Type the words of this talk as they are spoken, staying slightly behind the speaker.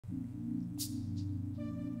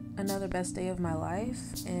another best day of my life,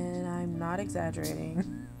 and I'm not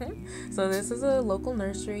exaggerating. So this is a local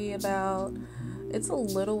nursery it's a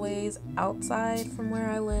little ways outside from where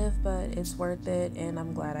I live, but it's worth it, and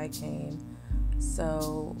I'm glad I came.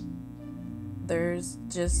 So there's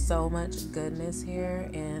just so much goodness here,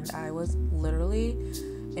 and I was literally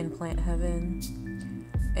in plant heaven,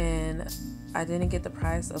 and I didn't get the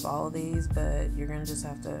price of all of these, but you're gonna just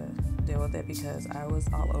have to deal with it because I was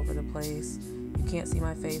all over the place. You can't see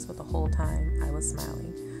my face, but the whole time I was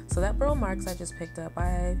smiling. So that burl marks I just picked up,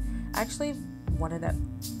 I actually wanted that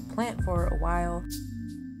plant for a while.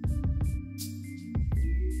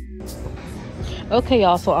 Okay,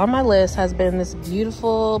 y'all, so on my list has been this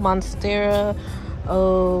beautiful Monstera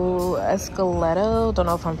Esqueleto. Don't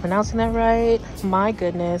know if I'm pronouncing that right. My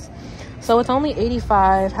goodness. So it's only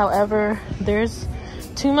 $85. However, there's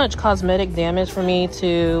too much cosmetic damage for me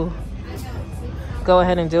to go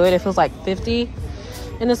ahead and do it. If it was like $50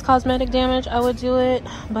 and this cosmetic damage, I would do it.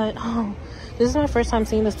 But this is my first time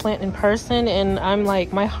seeing this plant in person, and I'm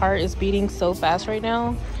like, my heart is beating so fast right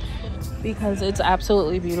now because it's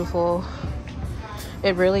absolutely beautiful.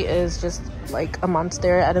 It really is just like a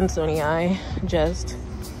Monstera Adansonii, just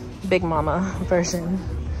big mama version.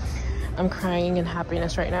 I'm crying in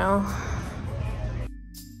happiness right now.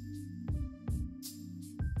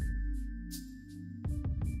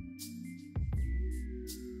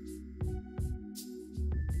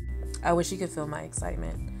 I wish you could feel my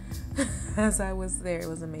excitement as I was there. It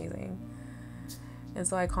was amazing. And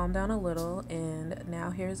so I calmed down a little, and now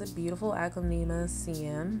here's a beautiful Agloanema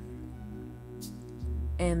CM.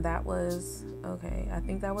 And that was, okay, I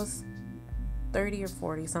think that was 30 or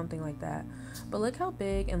 40, something like that. But look how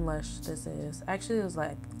big and lush this is. Actually, it was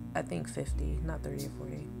like, I think 50, not 30 or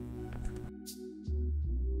 40.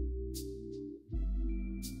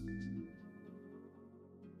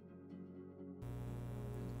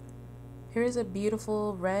 Here's a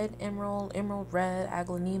beautiful red emerald red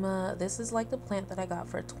Agloanema. This is like the plant that I got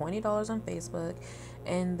for $20 on Facebook,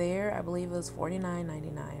 and there I believe it was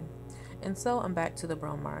 $49.99. And so I'm back to the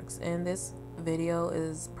burl marks, and this video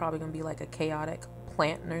is probably gonna be like a chaotic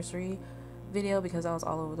plant nursery video because I was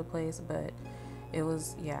all over the place, but it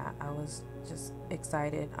was, yeah, I was just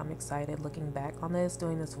excited. I'm excited looking back on this,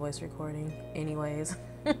 doing this voice recording. Anyways,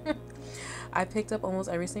 I picked up almost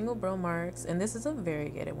every single burl marks, and this is a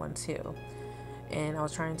variegated one too, and I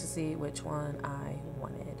was trying to see which one I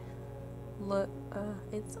wanted. Look,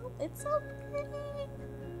 it's so pretty.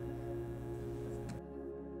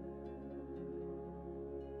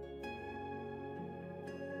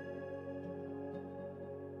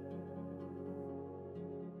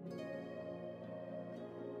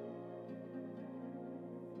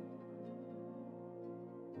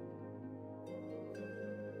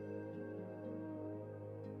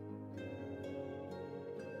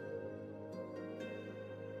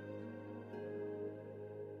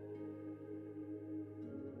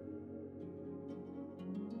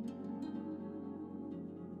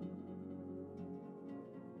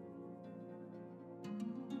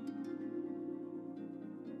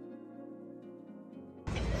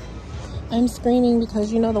 I'm screaming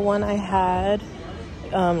because, you know, the one I had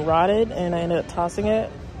rotted, and I ended up tossing it.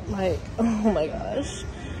 Like, oh my gosh.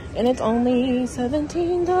 And it's only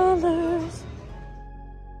 $17.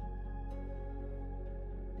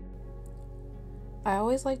 I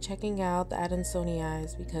always like checking out the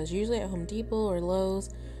Adansonii because usually at Home Depot or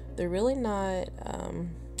Lowe's, they're really not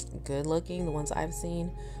good looking, the ones I've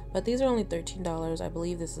seen. But these are only $13. I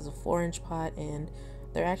believe this is a 4-inch pot, and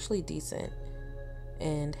they're actually decent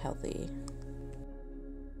and healthy.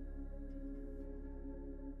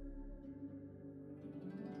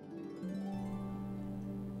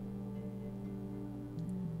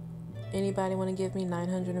 Anybody want to give me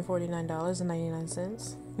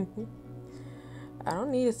 $949.99? I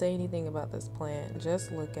don't need to say anything about this plant,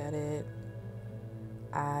 just look at it.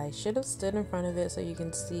 I should have stood in front of it so you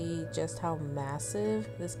can see just how massive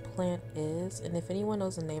this plant is, and if anyone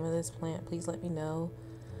knows the name of this plant, please let me know.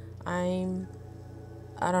 I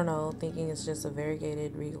don't know, thinking it's just a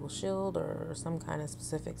variegated regal shield or some kind of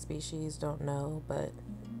specific species, don't know, but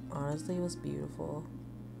honestly it was beautiful.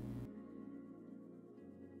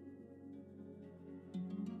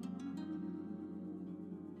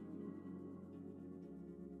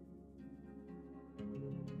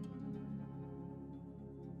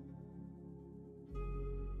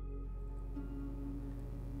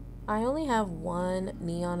 I only have one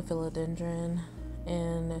neon philodendron,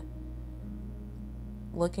 and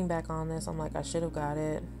looking back on this, I'm like, I should have got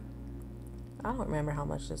it. I don't remember how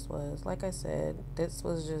much this was. Like I said, this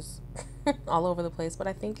was just all over the place, but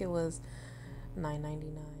I think it was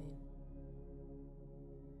 $9.99.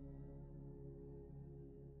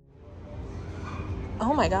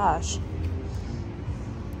 Oh my gosh.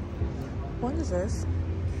 What is this?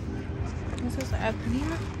 Is this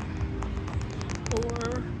Agloanema?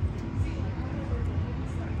 Or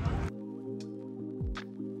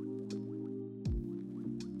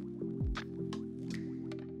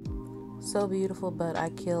so beautiful, but I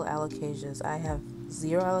kill alocasias. I have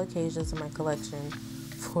 0 alocasias in my collection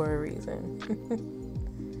for a reason.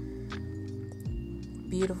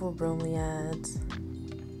 Beautiful bromeliads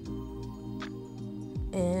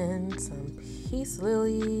and some peace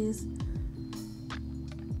lilies.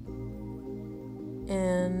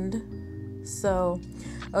 And so,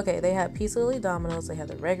 okay, they had peace lily dominoes, they had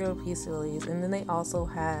the regular peace lilies, and then they also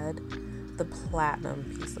had the platinum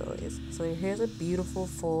peace lilies. So here's a beautiful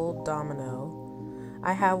full domino.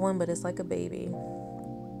 I have one, but it's like a baby.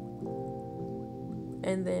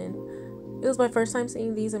 And then it was my first time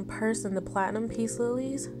seeing these in person, the platinum peace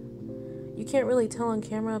lilies. You can't really tell on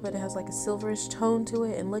camera, but it has like a silverish tone to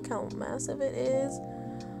it, and look how massive it is.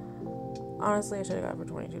 Honestly, I should have got it for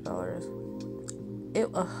 $22.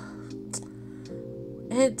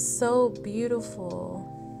 It's so beautiful.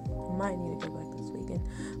 I might need to go back this weekend.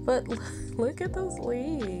 But look at those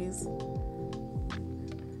leaves.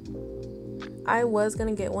 I was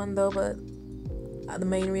gonna get one though, but the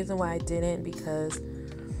main reason why I didn't, because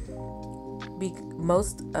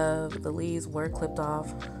most of the leaves were clipped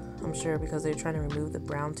off. I'm sure because they're trying to remove the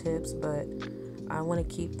brown tips, but I want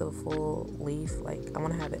to keep the full leaf. Like, I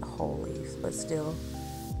want to have it whole leaf, but still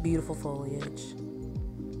beautiful foliage.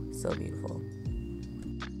 So beautiful.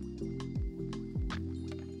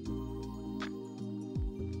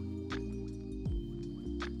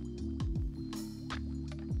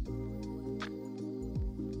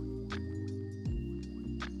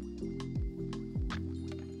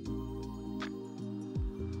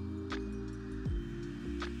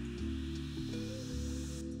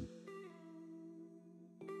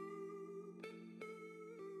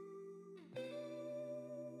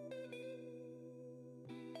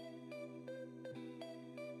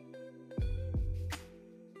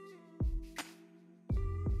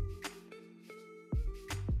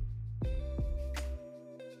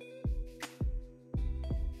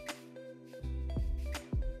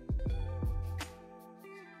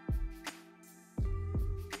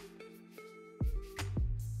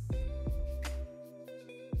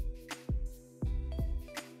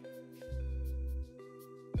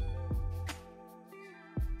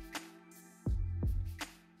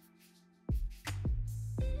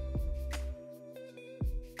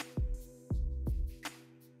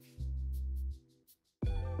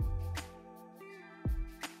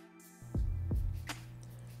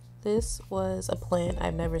 This was a plant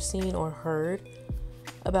I've never seen or heard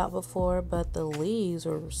about before, but the leaves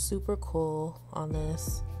were super cool on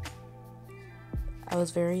this. I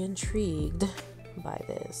was very intrigued by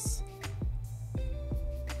this.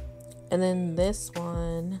 And then this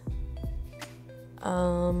one,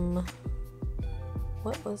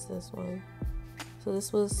 what was this one? So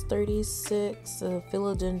this was 36, a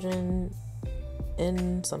philodendron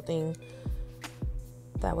in something.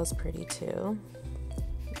 That was pretty too.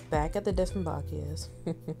 Back at the Dieffenbachias.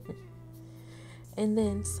 And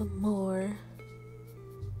then some more.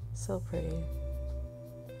 So pretty.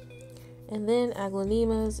 And then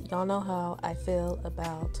aglaonemas. Y'all know how I feel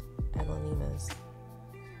about aglaonemas.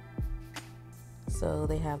 So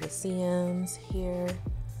they have the CMs here.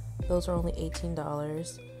 Those are only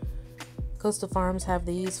 $18. Coastal Farms have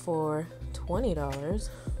these for $20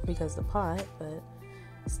 because the pot, but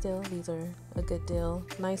still, these are a good deal.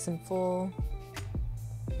 Nice and full.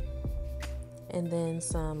 And then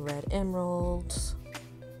some red emeralds.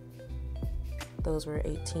 Those were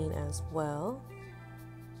 18 as well.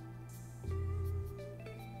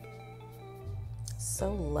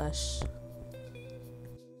 So lush.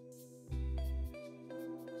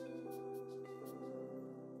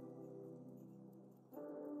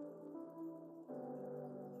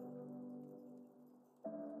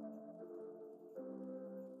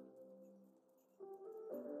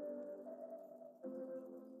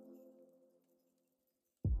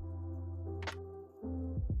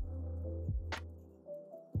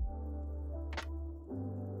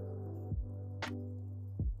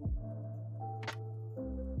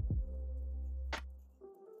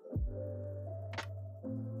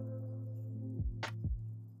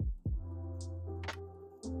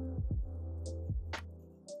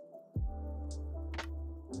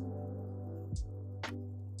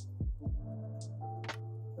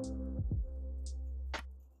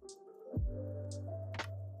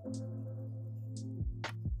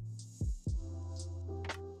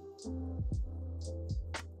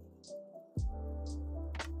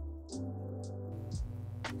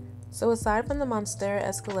 So aside from the Monstera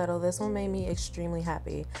Esqueleto, this one made me extremely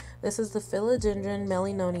happy. This is the Philodendron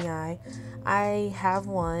Melanonii. I have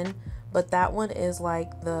one, but that one is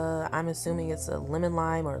like the, I'm assuming it's a lemon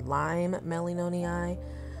lime or lime Melanonii.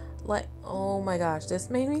 Like, oh my gosh, this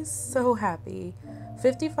made me so happy.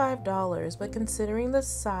 $55, but considering the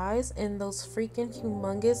size and those freaking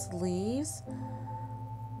humongous leaves,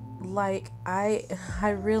 like I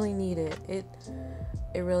really need it.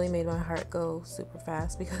 It really made my heart go super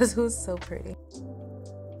fast because it was so pretty.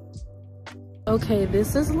 Okay,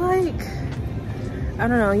 this is like, I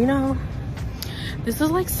don't know, you know, this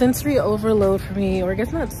is like sensory overload for me, or I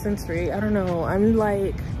guess not sensory, I don't know. I'm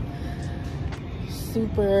like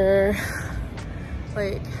super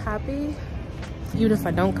like happy, even if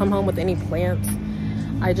I don't come home with any plants.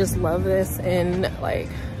 I just love this, and like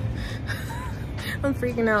I'm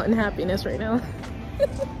freaking out in happiness right now.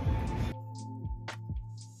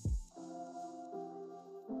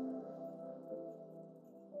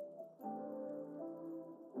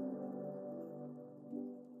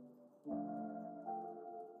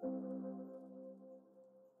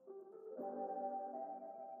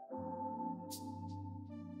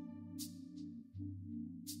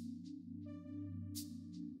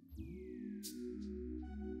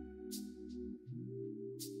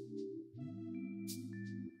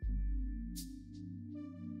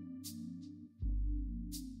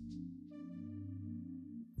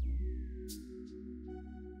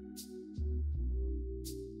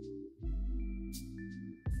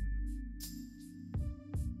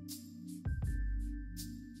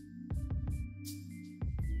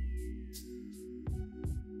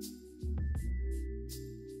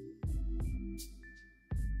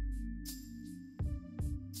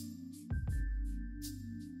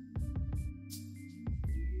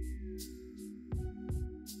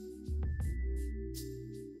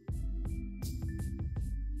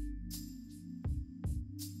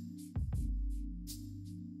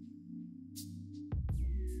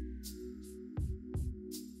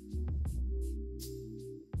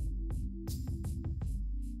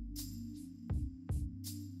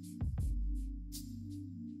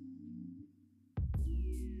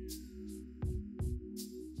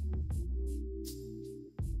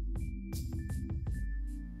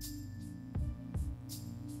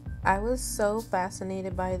 I was so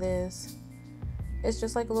fascinated by this. It's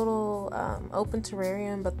just like a little open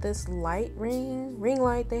terrarium, but this light ring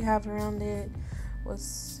light they have around it was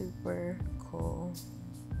super cool.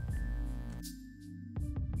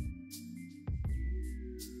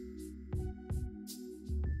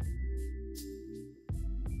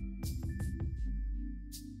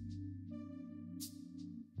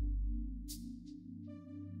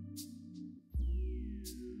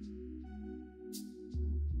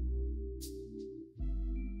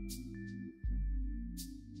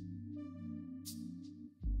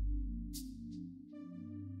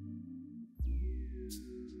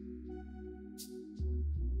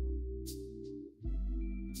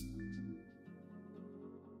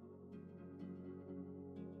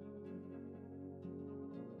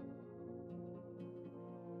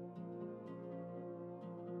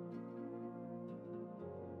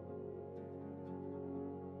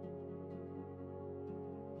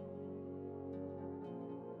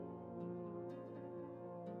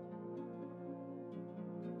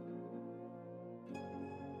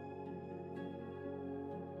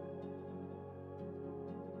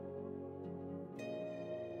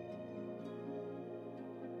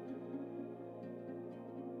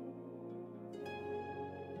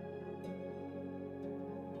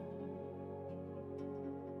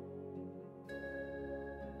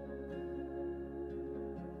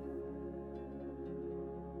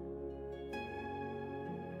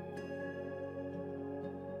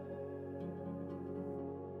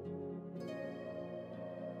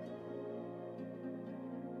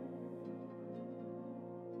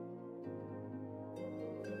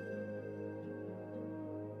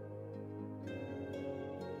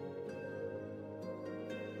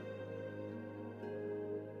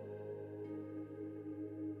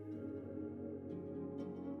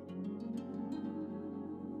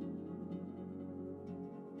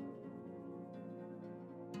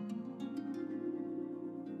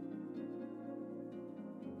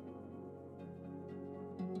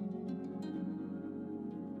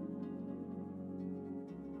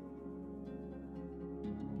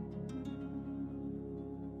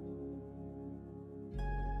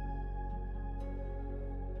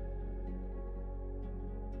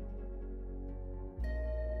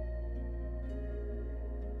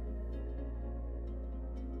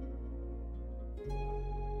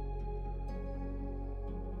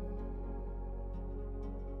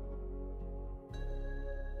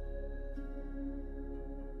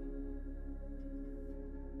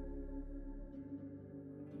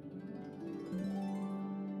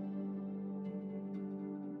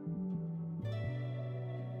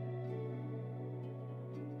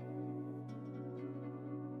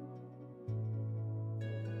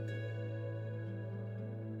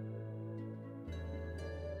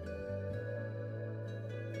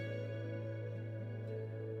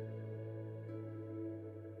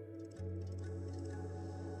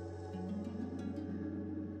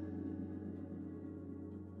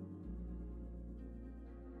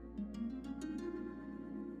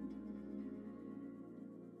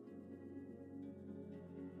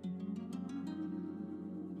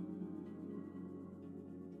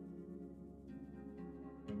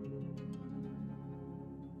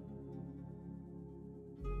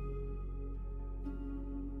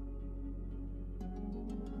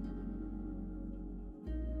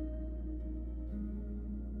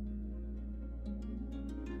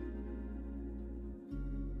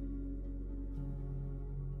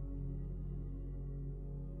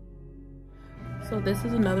 So this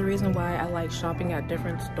is another reason why I like shopping at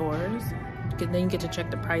different stores. Then you get to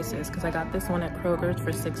check the prices, because I got this one at Kroger's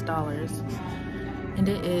for $6 and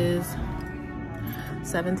it is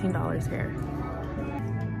 $17 here.